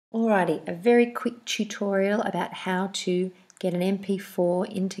Alrighty, a very quick tutorial about how to get an MP4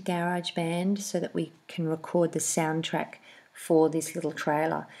 into Garageband so that we can record the soundtrack for this little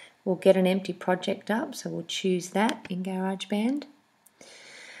trailer. We'll get an empty project up, so we'll choose that in Garageband.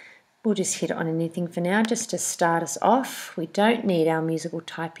 We'll just hit it on anything for now, just to start us off. We don't need our musical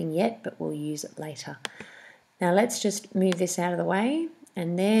typing yet, but we'll use it later. Now let's just move this out of the way,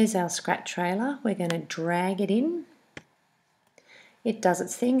 and there's our scratch trailer. We're going to drag it in. It does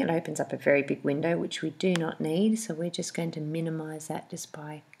its thing, it opens up a very big window which we do not need, so we're just going to minimize that just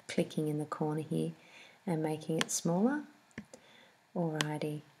by clicking in the corner here and making it smaller.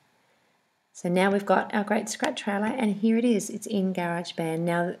 Alrighty. So now we've got our great scratch trailer, and here it is, it's in GarageBand.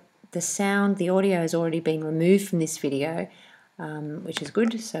 Now the sound, the audio has already been removed from this video, which is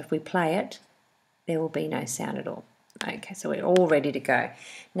good, so if we play it, there will be no sound at all. Okay, so we're all ready to go.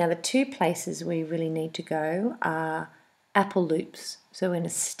 Now the two places we really need to go are Apple loops. So we're going to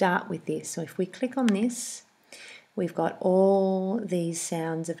start with this. So if we click on this, we've got all these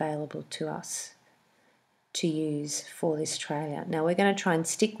sounds available to us to use for this trailer. Now we're going to try and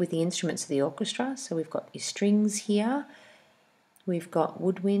stick with the instruments of the orchestra. So we've got your strings here, we've got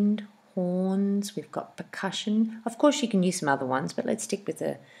woodwind, horns, we've got percussion. Of course you can use some other ones, but let's stick with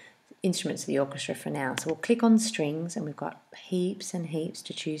the instruments of the orchestra for now. So we'll click on strings, and we've got heaps and heaps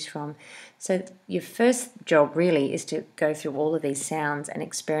to choose from. So your first job really is to go through all of these sounds and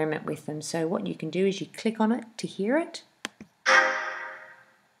experiment with them. So what you can do is you click on it to hear it.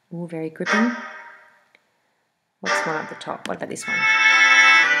 All very gripping. What's one at the top? What about this one?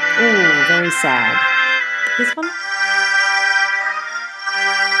 Oh, very sad. This one?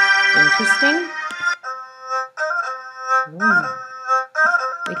 Interesting. Ooh.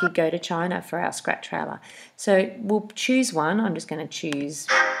 We could go to China for our scratch trailer. So we'll choose one. I'm just going to choose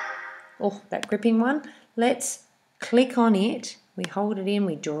that gripping one. Let's click on it. We hold it in,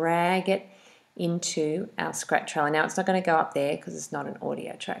 we drag it into our scratch trailer. Now it's not going to go up there because it's not an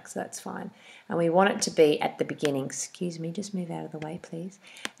audio track, so that's fine. And we want it to be at the beginning. Excuse me, just move out of the way, please.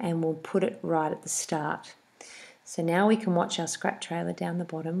 And we'll put it right at the start. So now we can watch our scratch trailer down the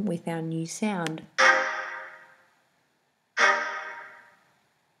bottom with our new sound.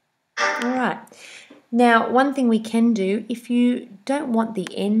 Alright, now one thing we can do, if you don't want the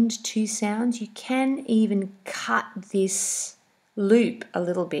end two sounds, you can even cut this loop a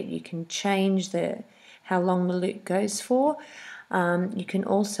little bit. You can change how long the loop goes for. You can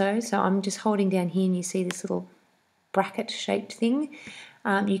also, so I'm just holding down here and you see this little bracket shaped thing.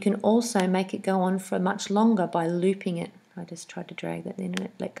 You can also make it go on for much longer by looping it. I just tried to drag that in and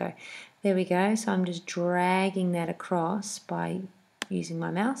it let go. There we go, so I'm just dragging that across by using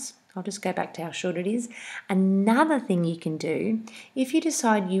my mouse. I'll just go back to how short it is. Another thing you can do, if you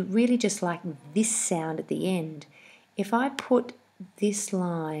decide you really just like this sound at the end, if I put this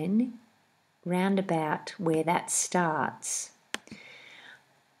line round about where that starts,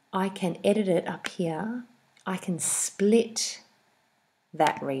 I can edit it up here. I can split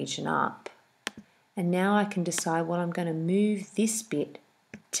that region up. And now I can decide, well, I'm going to move this bit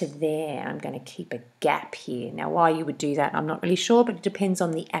to there. I'm going to keep a gap here. Now why you would do that I'm not really sure, but it depends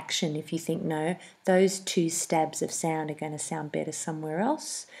on the action. If you think no, those two stabs of sound are going to sound better somewhere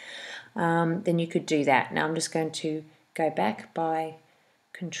else, then you could do that. Now I'm just going to go back by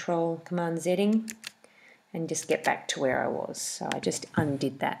Command-Zing and just get back to where I was. So I just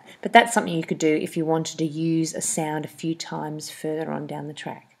undid that. But that's something you could do if you wanted to use a sound a few times further on down the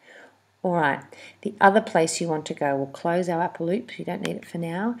track. Alright, the other place you want to go, we'll close our Apple loop, you don't need it for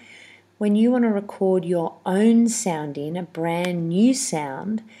now. When you want to record your own sound in, a brand new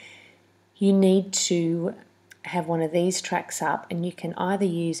sound, you need to have one of these tracks up, and you can either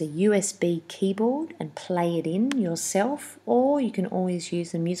use a USB keyboard and play it in yourself, or you can always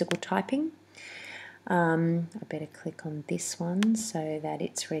use the musical typing. I better click on this one so that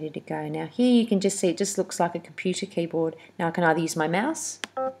it's ready to go. Now here you can just see it just looks like a computer keyboard. Now I can either use my mouse,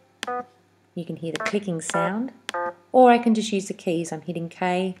 you can hear the clicking sound, or I can just use the keys. I'm hitting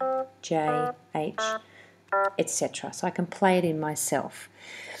K, J, H, etc. So I can play it in myself.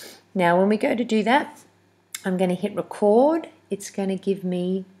 Now when we go to do that, I'm going to hit record. It's going to give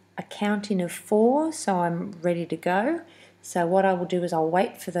me a counting of 4, so I'm ready to go. So what I will do is I'll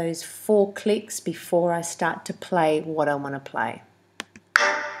wait for those 4 clicks before I start to play what I want to play.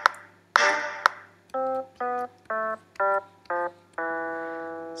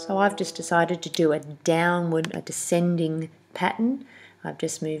 So I've just decided to do a descending pattern. I've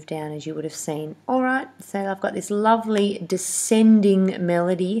just moved down, as you would have seen. Alright, so I've got this lovely descending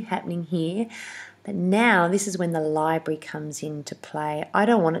melody happening here. But now this is when the library comes into play. I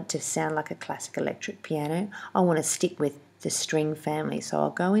don't want it to sound like a classic electric piano. I want to stick with the string family. So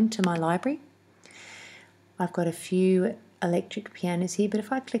I'll go into my library. I've got a few electric pianos here, but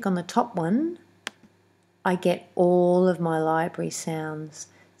if I click on the top one, I get all of my library sounds.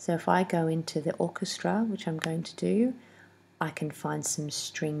 So if I go into the orchestra, which I'm going to do, I can find some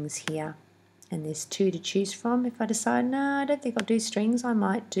strings here. And there's 2 to choose from. If I decide, no, I don't think I'll do strings, I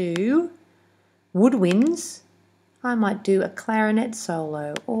might do woodwinds, I might do a clarinet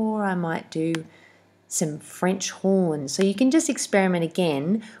solo, or I might do some French horns. So you can just experiment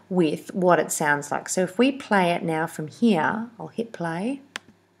again with what it sounds like. So if we play it now from here, I'll hit play.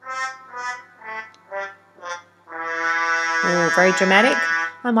 Oh, very dramatic.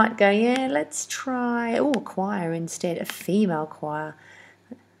 I might go, yeah, let's try, a choir instead, a female choir.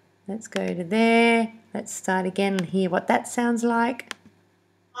 Let's go to there. Let's start again and hear what that sounds like.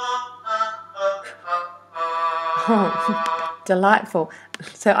 Oh, delightful.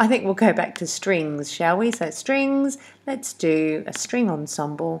 So I think we'll go back to strings, shall we? So strings, let's do a string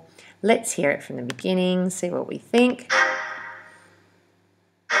ensemble. Let's hear it from the beginning, see what we think.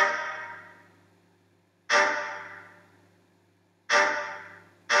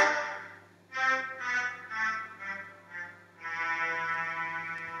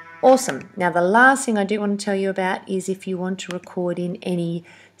 Awesome. Now the last thing I do want to tell you about is if you want to record in any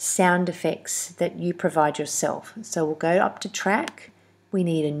sound effects that you provide yourself. So we'll go up to track. We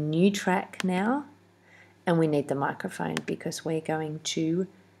need a new track now, and we need the microphone because we're going to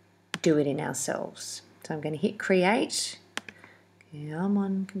do it in ourselves. So I'm going to hit create. Come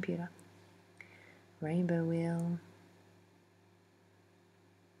on, computer. Rainbow wheel.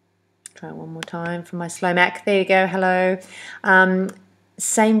 Try one more time for my slow Mac. There you go. Hello.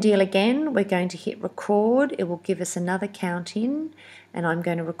 Same deal again. We're going to hit record. It will give us another count in, and I'm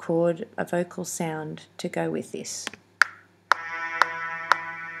going to record a vocal sound to go with this.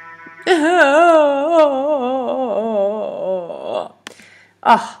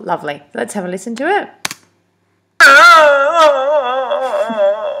 Oh, lovely. Let's have a listen to it.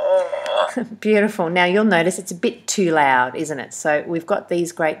 Beautiful. Now you'll notice it's a bit too loud, isn't it? So we've got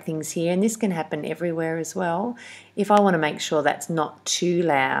these great things here, and this can happen everywhere as well. If I want to make sure that's not too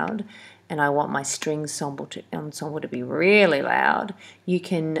loud and I want my string ensemble to be really loud, you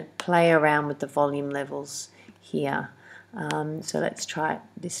can play around with the volume levels here. So let's try it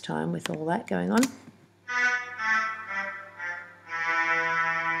this time with all that going on.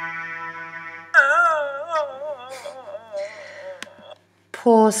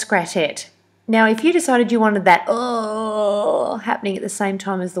 Poor Scrattet. Now, if you decided you wanted that happening at the same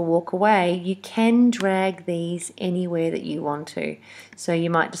time as the walk away, you can drag these anywhere that you want to. So you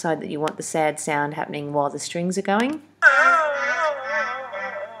might decide that you want the sad sound happening while the strings are going.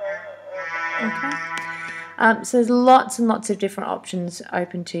 Okay. So there's lots and lots of different options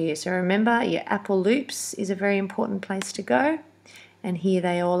open to you. So remember, your Apple loops is a very important place to go. And here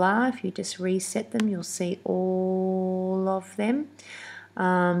they all are. If you just reset them, you'll see all of them.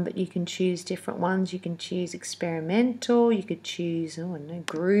 But you can choose different ones. You can choose experimental, you could choose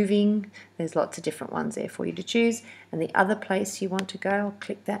grooving. There's lots of different ones there for you to choose. And the other place you want to go, I'll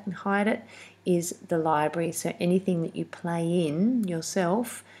click that and hide it, is the library. So anything that you play in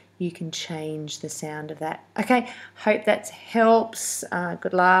yourself, you can change the sound of that. Okay, hope that helps.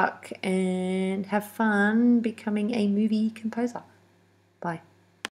 Good luck and have fun becoming a movie composer. Bye.